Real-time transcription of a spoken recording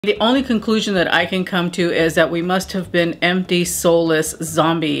The only conclusion that I can come to is that we must have been empty, soulless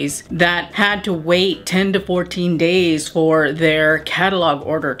zombies that had to wait 10 to 14 days for their catalog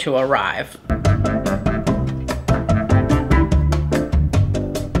order to arrive.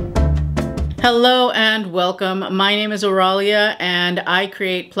 Hello and welcome. My name is Oralia and I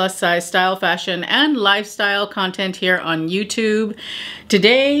create plus size style, fashion, and lifestyle content here on YouTube.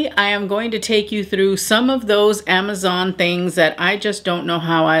 Today I am going to take you through some of those Amazon things that I just don't know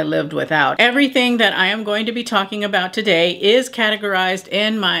how I lived without. Everything that I am going to be talking about today is categorized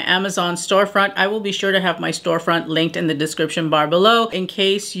in my Amazon storefront. I will be sure to have my storefront linked in the description bar below in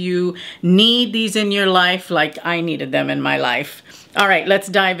case you need these in your life like I needed them in my life. All right, let's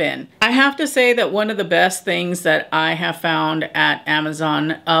dive in. I have to say that one of the best things that I have found at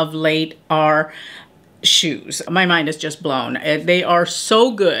Amazon of late are shoes. My mind is just blown. They are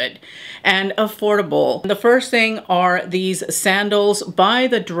so good and affordable. The first thing are these sandals by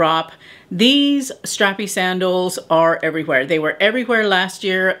the drop. These strappy sandals are everywhere. They were everywhere last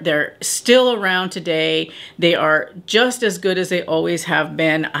year. They're still around today. They are just as good as they always have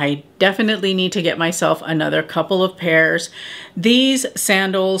been. I definitely need to get myself another couple of pairs. These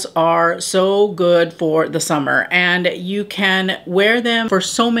sandals are so good for the summer and you can wear them for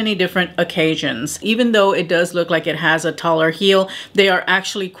so many different occasions. Even though it does look like it has a taller heel, they are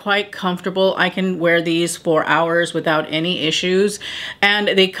actually quite comfortable. I can wear these for hours without any issues, and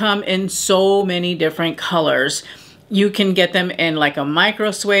they come in so many different colors. You can get them in like a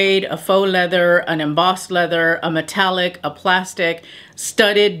micro suede, a faux leather, an embossed leather, a metallic, a plastic,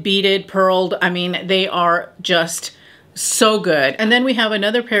 studded, beaded, pearled. I mean, they are just so good. And then we have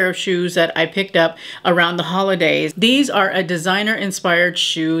another pair of shoes that I picked up around the holidays. These are a designer inspired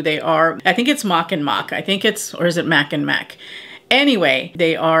shoe. They are, I think it's Mock and Mock. I think it's, or is it Mac and Mac? Anyway,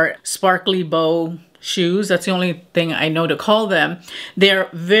 they are sparkly bow shoes. That's the only thing I know to call them. They're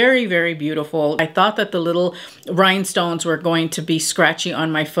very, very beautiful. I thought that the little rhinestones were going to be scratchy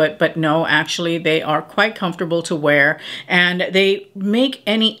on my foot, but no, actually they are quite comfortable to wear and they make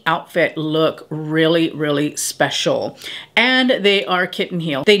any outfit look really, really special. And they are kitten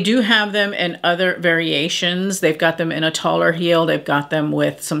heel. They do have them in other variations. They've got them in a taller heel. They've got them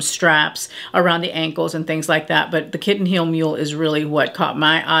with some straps around the ankles and things like that. But the kitten heel mule is really what caught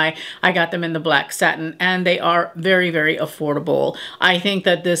my eye. I got them in the black satin and they are very, very affordable. I think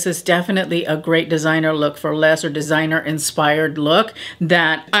that this is definitely a great designer look for less, or designer inspired look,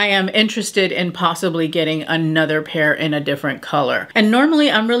 that I am interested in possibly getting another pair in a different color. And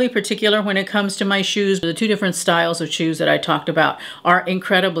normally I'm really particular when it comes to my shoes. The two different styles of shoes that I talked about are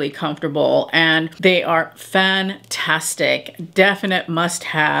incredibly comfortable and they are fantastic. Definite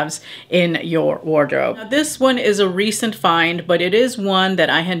must-haves in your wardrobe. Now, this one is a recent find, but it is one that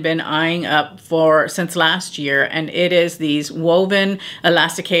I had been eyeing up since last year, and it is these woven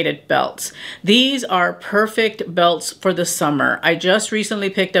elasticated belts. These are perfect belts for the summer. I just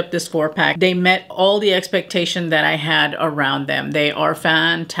recently picked up this 4-pack. They met all the expectation that I had around them. They are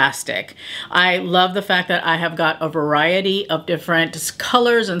fantastic. I love the fact that I have got a variety of different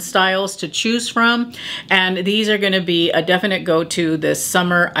colors and styles to choose from, and these are going to be a definite go-to this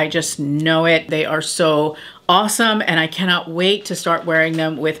summer. I just know it. They are so awesome, and I cannot wait to start wearing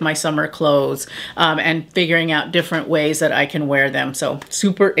them with my summer clothes and figuring out different ways that I can wear them. So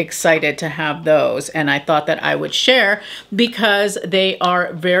super excited to have those, and I thought that I would share because they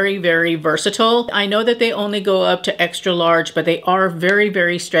are very, very versatile. I know that they only go up to extra large, but they are very,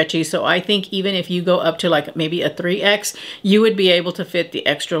 very stretchy. So I think even if you go up to like maybe a 3X, you would be able to fit the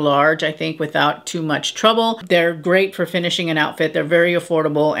extra large, I think, without too much trouble. They're great for finishing an outfit. They're very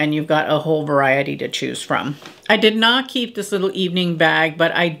affordable, and you've got a whole variety to choose from. I did not keep this little evening bag,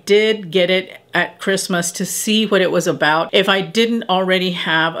 but I did get it at Christmas to see what it was about. If I didn't already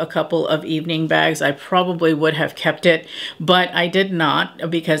have a couple of evening bags, I probably would have kept it, but I did not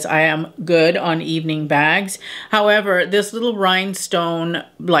because I am good on evening bags. However, this little rhinestone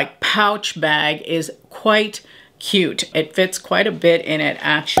like pouch bag is quite cute. It fits quite a bit in it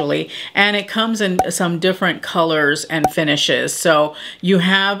actually, and it comes in some different colors and finishes, so you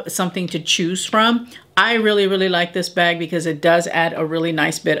have something to choose from. I really, really like this bag because it does add a really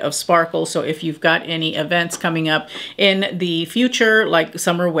nice bit of sparkle. So if you've got any events coming up in the future, like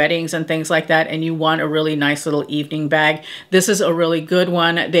summer weddings and things like that, and you want a really nice little evening bag, this is a really good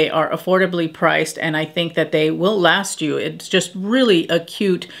one. They are affordably priced, and I think that they will last you. It's just really a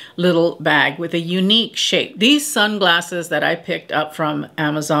cute little bag with a unique shape. These sunglasses that I picked up from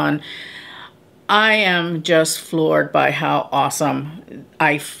Amazon, I am just floored by how awesome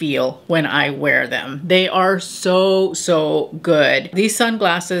I feel when I wear them. They are so, so good. These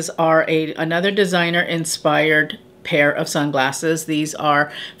sunglasses are another designer inspired pair of sunglasses. These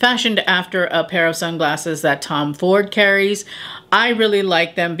are fashioned after a pair of sunglasses that Tom Ford carries. I really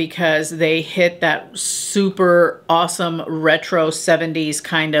like them because they hit that super awesome retro 70s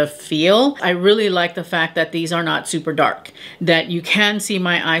kind of feel. I really like the fact that these are not super dark, that you can see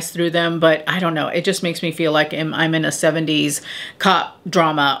my eyes through them, but I don't know, it just makes me feel like I'm in a 70s cop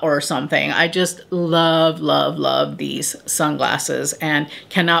drama or something. I just love, love, love these sunglasses and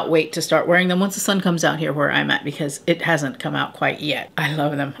cannot wait to start wearing them once the sun comes out here where I'm at, because it hasn't come out quite yet. I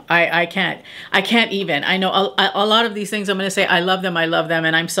love them. I can't even. I know a lot of these things I'm going to say I love them,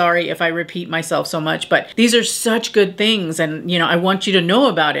 and I'm sorry if I repeat myself so much, but these are such good things, and you know, I want you to know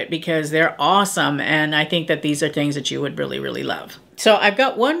about it because they're awesome, and I think that these are things that you would really, really love. So I've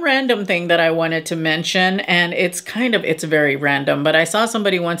got one random thing that I wanted to mention, and it's very random, but I saw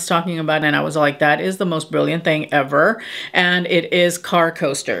somebody once talking about it and I was like, that is the most brilliant thing ever. And it is car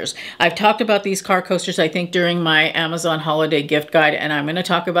coasters. I've talked about these car coasters, I think, during my Amazon holiday gift guide, and I'm going to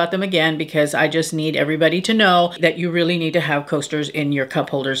talk about them again because I just need everybody to know that you really need to have coasters in your cup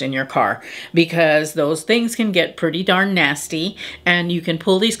holders in your car, because those things can get pretty darn nasty, and you can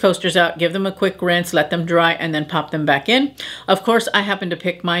pull these coasters out, give them a quick rinse, let them dry, and then pop them back in. Of course, I happen to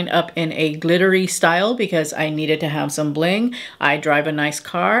pick mine up in a glittery style because I needed to have some bling. I drive a nice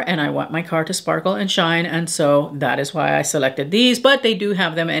car and I want my car to sparkle and shine, and so that is why I selected these, but they do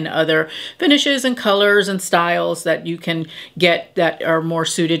have them in other finishes and colors and styles that you can get that are more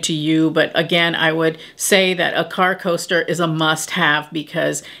suited to you. But again, I would say that a car coaster is a must-have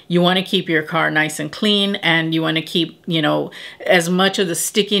because you want to keep your car nice and clean, and you want to keep, you know, as much of the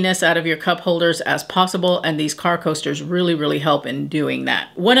stickiness out of your cup holders as possible, and these car coasters really, really help in doing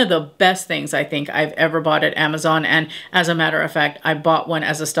that. One of the best things I think I've ever bought at Amazon, and as a matter of fact, I bought one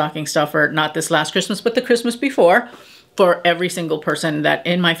as a stocking stuffer, not this last Christmas, but the Christmas before, for every single person that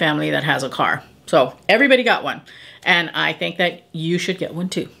in my family that has a car. So everybody got one, and I think that you should get one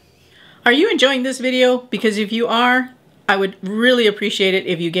too. Are you enjoying this video? Because if you are, I would really appreciate it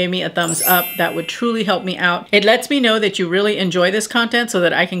if you gave me a thumbs up. That would truly help me out. It lets me know that you really enjoy this content so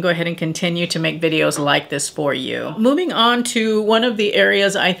that I can go ahead and continue to make videos like this for you. Moving on to one of the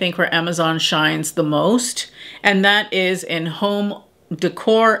areas I think where Amazon shines the most, and that is in home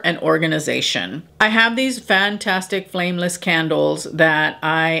decor and organization. I have these fantastic flameless candles that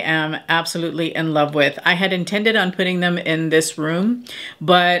I am absolutely in love with. I had intended on putting them in this room,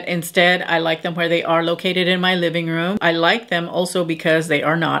 but instead I like them where they are located in my living room. I like them also because they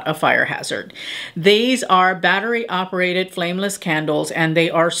are not a fire hazard. These are battery operated flameless candles, and they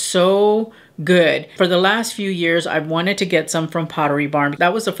are so good. For the last few years, I've wanted to get some from Pottery Barn.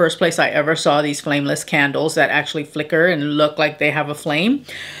 That was the first place I ever saw these flameless candles that actually flicker and look like they have a flame.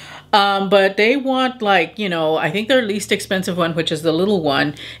 But they want, like, you know, I think their least expensive one, which is the little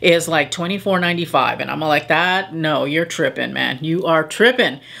one, is like $24.95. And I'm like, that, no, you're tripping, man. You are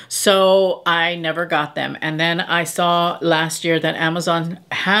tripping. So I never got them. And then I saw last year that Amazon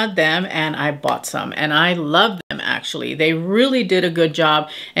had them, and I bought some, and I love them actually. They really did a good job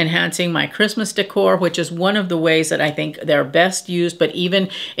enhancing my Christmas decor, which is one of the ways that I think they're best used. But even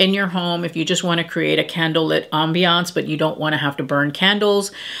in your home, if you just want to create a candlelit ambiance, but you don't want to have to burn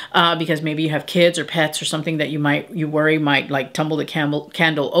candles, because maybe you have kids or pets or something that you worry might like tumble the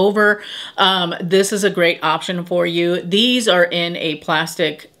candle over. This is a great option for you. These are in a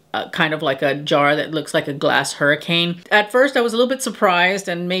plastic kind of like a jar that looks like a glass hurricane. At first, I was a little bit surprised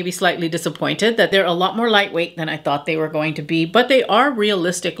and maybe slightly disappointed that they're a lot more lightweight than I thought they were going to be, but they are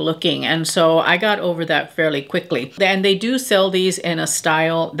realistic looking, and so I got over that fairly quickly. And they do sell these in a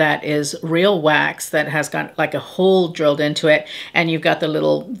style that is real wax that has got like a hole drilled into it, and you've got the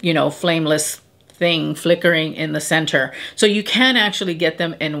little, you know, flameless thing flickering in the center. So you can actually get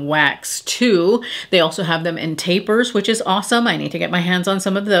them in wax too. They also have them in tapers, which is awesome. I need to get my hands on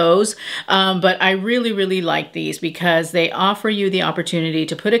some of those. But I really, really like these because they offer you the opportunity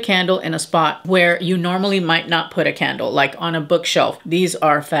to put a candle in a spot where you normally might not put a candle, like on a bookshelf. These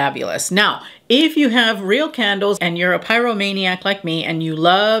are fabulous. Now, if you have real candles and you're a pyromaniac like me and you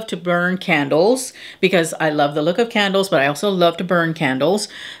love to burn candles, because I love the look of candles, but I also love to burn candles,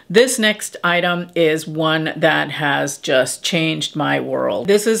 this next item is one that has just changed my world.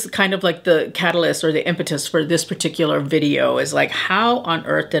 This is kind of like the catalyst or the impetus for this particular video, is like, how on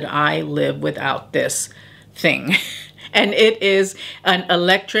earth did I live without this thing? And it is an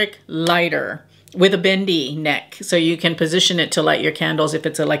electric lighter with a bendy neck, so you can position it to light your candles if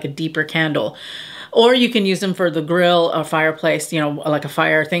it's like a deeper candle. Or you can use them for the grill or fireplace, you know, like a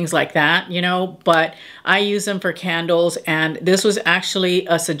fire, things like that, you know. But I use them for candles, and this was actually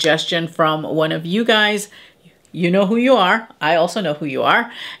a suggestion from one of you guys. you know who you are. I also know who you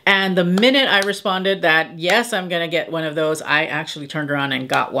are. And the minute I responded that, yes, I'm going to get one of those, I actually turned around and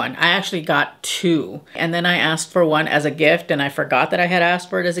got one. I actually got two. And then I asked for one as a gift, and I forgot that I had asked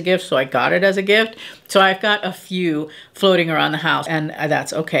for it as a gift, so I got it as a gift. So I've got a few floating around the house, and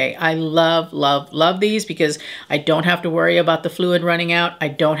that's okay. I love, love, love these because I don't have to worry about the fluid running out. I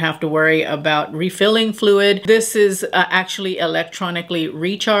don't have to worry about refilling fluid. This is actually electronically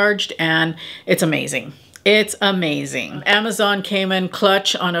recharged, and it's amazing. It's amazing. Amazon came in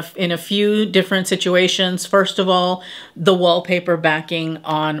clutch in a few different situations. First of all, the wallpaper backing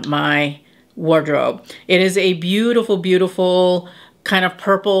on my wardrobe. It is a beautiful, beautiful kind of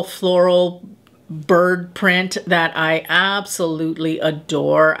purple floral bird print that I absolutely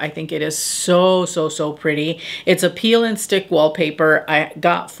adore. I think it is so, so, so pretty. It's a peel and stick wallpaper. I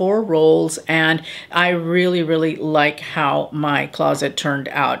got 4 rolls, and I really, really like how my closet turned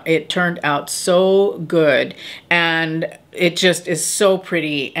out. It turned out so good, and it just is so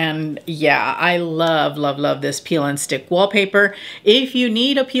pretty. And yeah, I love, love, love this peel and stick wallpaper. If you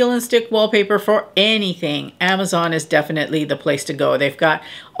need a peel and stick wallpaper for anything, Amazon is definitely the place to go. They've got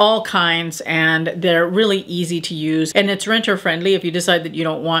all kinds, and they're really easy to use, and it's renter friendly. If you decide that you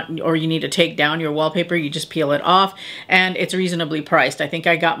don't want or you need to take down your wallpaper, you just peel it off, and it's reasonably priced. I think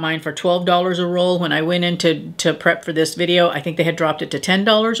I got mine for $12 a roll. When I went in to prep for this video, I think they had dropped it to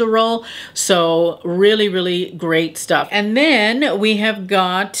 $10 a roll. So really, really great stuff. And then we have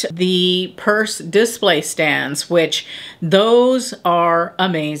got the purse display stands, which those are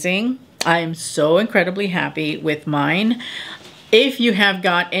amazing. I'm so incredibly happy with mine. If you have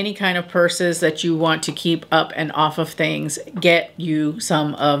got any kind of purses that you want to keep up and off of things, get you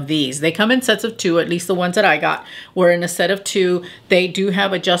some of these. They come in sets of 2, at least the ones that I got were in a set of 2. They do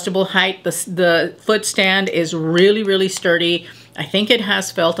have adjustable height. The foot stand is really, really sturdy. I think it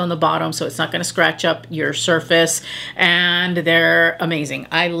has felt on the bottom, so it's not going to scratch up your surface, and they're amazing.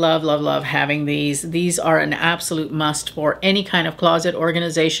 I love, love, love having these. These are an absolute must for any kind of closet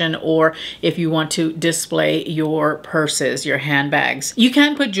organization, or if you want to display your purses, your handbags. You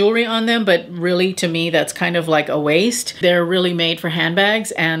can put jewelry on them, but really to me, that's kind of like a waste. They're really made for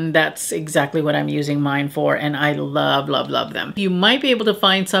handbags, and that's exactly what I'm using mine for, and I love, love, love them. You might be able to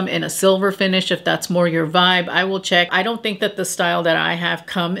find some in a silver finish if that's more your vibe. I will check. I don't think that the style that I have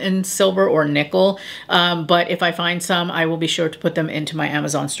come in silver or nickel, but if I find some, I will be sure to put them into my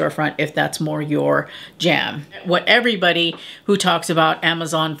Amazon storefront if that's more your jam. What everybody who talks about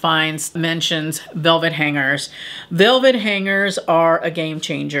Amazon finds mentions velvet hangers. Velvet hangers are a game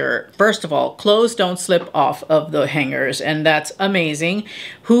changer. First of all, clothes don't slip off of the hangers, and that's amazing.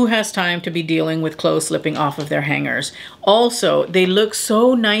 Who has time to be dealing with clothes slipping off of their hangers? Also, they look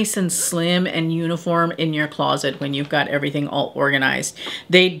so nice and slim and uniform in your closet when you've got everything all organized.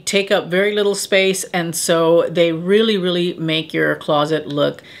 They take up very little space, and so they really, really make your closet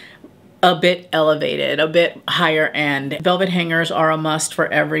look a bit elevated, a bit higher end. Velvet hangers are a must for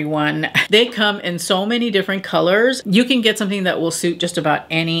everyone. They come in so many different colors. You can get something that will suit just about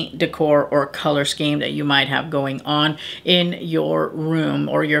any decor or color scheme that you might have going on in your room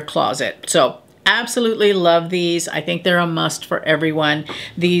or your closet. So absolutely love these. I think they're a must for everyone.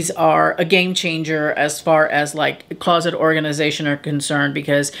 These are a game changer as far as like closet organization are concerned,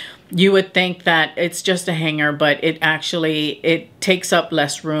 because you would think that it's just a hanger, but it takes up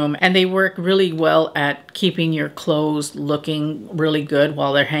less room, and they work really well at keeping your clothes looking really good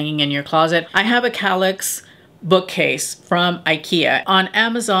while they're hanging in your closet. I have a Kallax bookcase from IKEA. On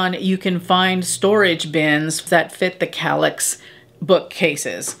Amazon, you can find storage bins that fit the Kallax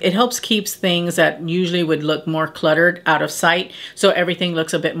bookcases. It helps keeps things that usually would look more cluttered out of sight, so everything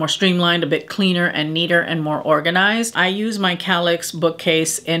looks a bit more streamlined, a bit cleaner and neater and more organized. I use my Kallax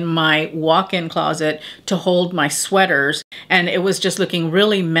bookcase in my walk-in closet to hold my sweaters, and it was just looking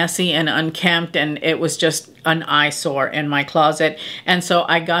really messy and unkempt, and it was just an eyesore in my closet. And so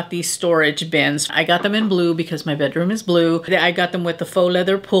I got these storage bins. I got them in blue because my bedroom is blue. I got them with the faux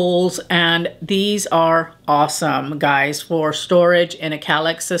leather pulls, and these are awesome, guys, for storage in a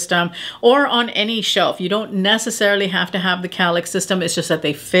Kallax system or on any shelf. You don't necessarily have to have the Kallax system. It's just that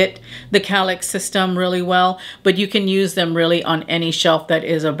they fit the Kallax system really well, but you can use them really on any shelf that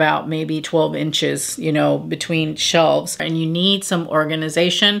is about maybe 12 inches, you know, between shelves, and you need some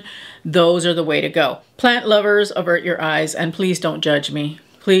organization. Those are the way to go. Plant lovers, avert your eyes, and please don't judge me.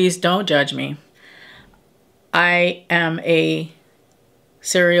 Please don't judge me. I am a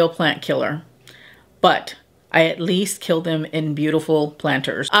serial plant killer, but I at least kill them in beautiful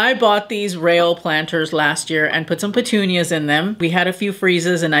planters. I bought these rail planters last year and put some petunias in them. We had a few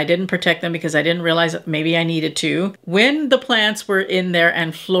freezes and I didn't protect them because I didn't realize maybe I needed to. When the plants were in there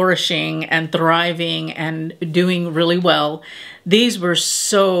and flourishing and thriving and doing really well, these were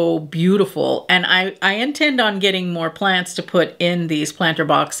so beautiful. And I intend on getting more plants to put in these planter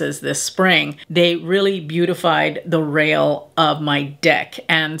boxes this spring. They really beautified the rail of my deck.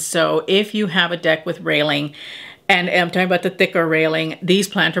 And so if you have a deck with railing, and I'm talking about the thicker railing, these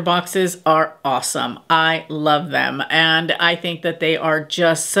planter boxes are awesome. I love them. And I think that they are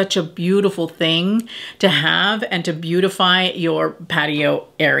just such a beautiful thing to have and to beautify your patio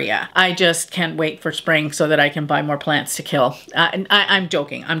area. I just can't wait for spring so that I can buy more plants to kill. I'm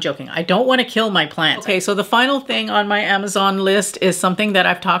joking. I don't want to kill my plants. Okay, so the final thing on my Amazon list is something that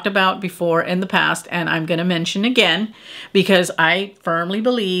I've talked about before in the past, and I'm going to mention again because I firmly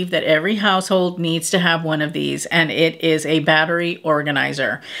believe that every household needs to have one of these. And it is a battery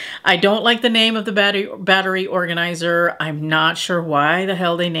organizer. I don't like the name of the battery organizer. I'm not sure why the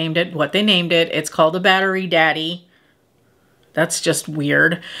hell they named it what they named it. It's called the Battery Daddy. That's just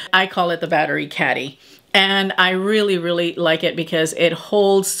weird. I call it the Battery Caddy. And I really, really like it because it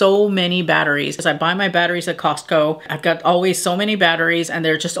holds so many batteries. As I buy my batteries at Costco, I've got always so many batteries and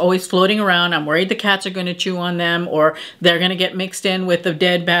they're just always floating around. I'm worried the cats are going to chew on them or they're going to get mixed in with the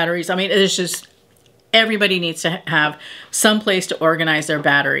dead batteries. I mean, it's just, everybody needs to have some place to organize their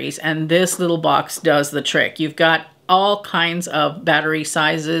batteries, and this little box does the trick. You've got all kinds of battery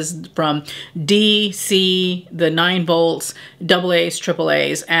sizes from D, C, the 9 volts, AA's,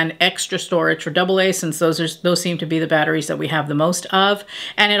 AAA's, and extra storage for AA since those seem to be the batteries that we have the most of.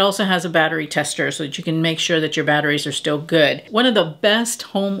 And it also has a battery tester so that you can make sure that your batteries are still good. One of the best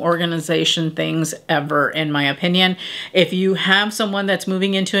home organization things ever, in my opinion. If you have someone that's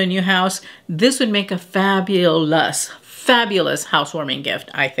moving into a new house, this would make a fabulous housewarming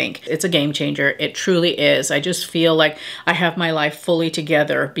gift, I think. It's a game changer. It truly is. I just feel like I have my life fully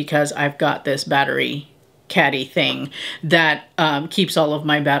together because I've got this battery caddy thing that keeps all of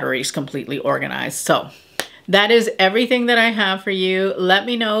my batteries completely organized. So that is everything that I have for you. Let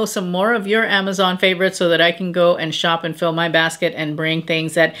me know some more of your Amazon favorites so that I can go and shop and fill my basket and bring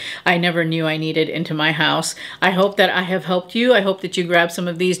things that I never knew I needed into my house. I hope that I have helped you. I hope that you grab some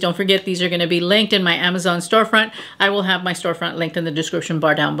of these. Don't forget, these are going to be linked in my Amazon storefront. I will have my storefront linked in the description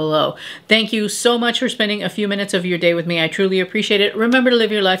bar down below. Thank you so much for spending a few minutes of your day with me. I truly appreciate it. Remember to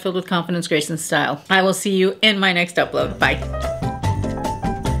live your life filled with confidence, grace, and style. I will see you in my next upload. Bye.